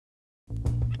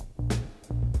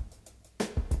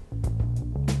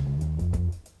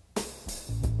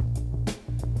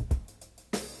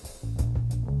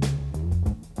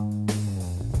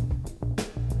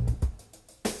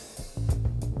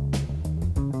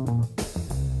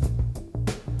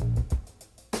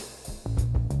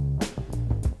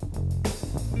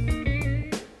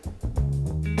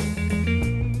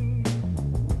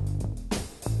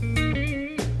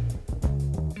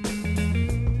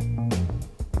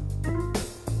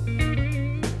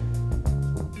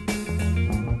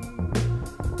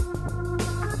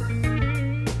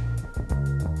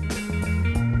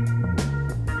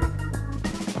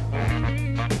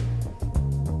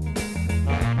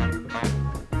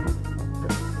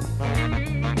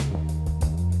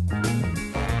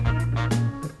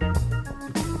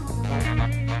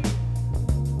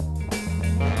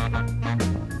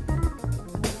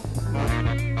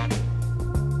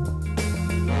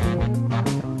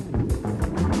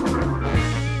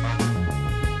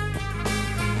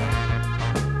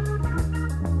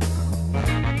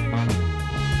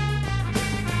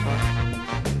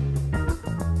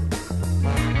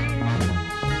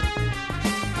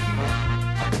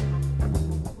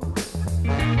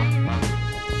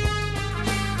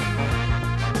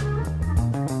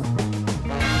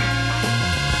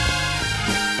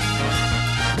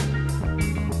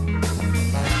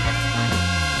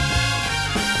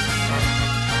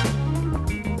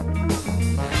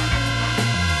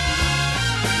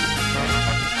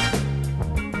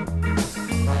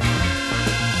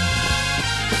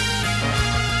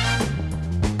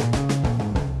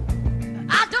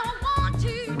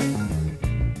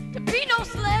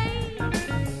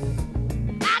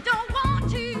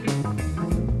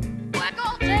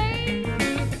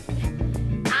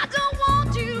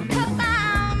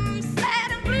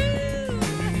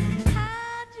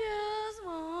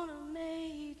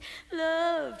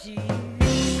to you,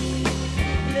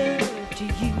 love to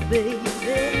you, baby,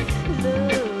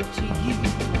 love to you.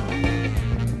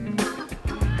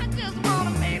 I just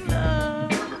wanna make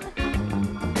love.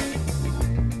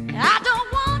 I don't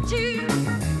want to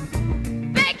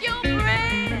make your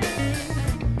friend.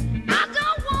 I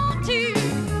don't want to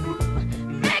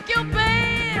make your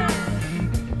bed.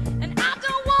 And I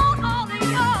don't want all of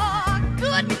your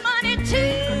good money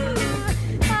too.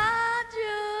 I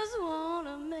just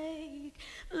wanna make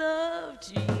love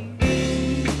to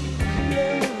you,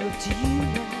 love to you,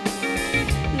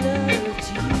 love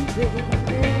to you,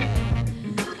 baby.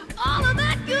 All of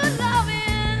that good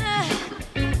loving,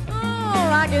 oh,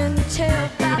 I can tell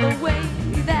by the way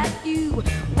that you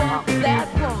walk that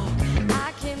walk.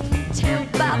 I can tell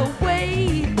by the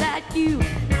way that you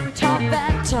talk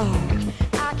that talk.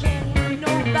 I can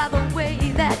know by the way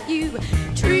that you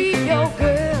treat your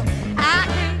girl. I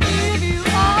can give you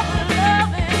all the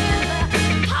loving in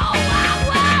the whole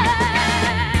wide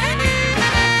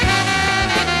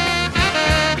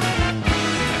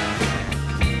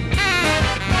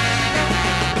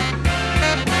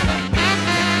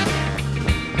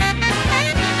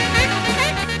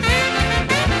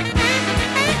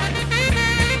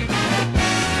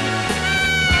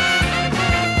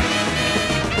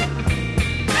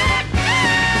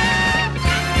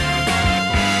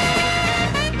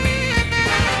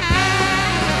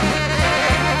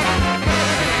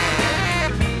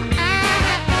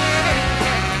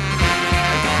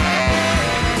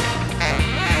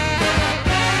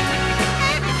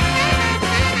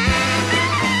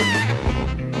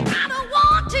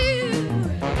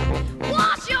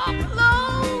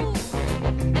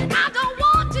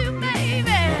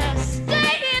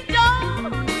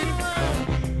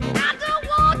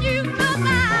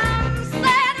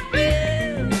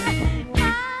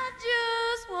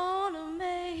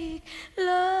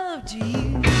love to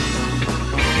you.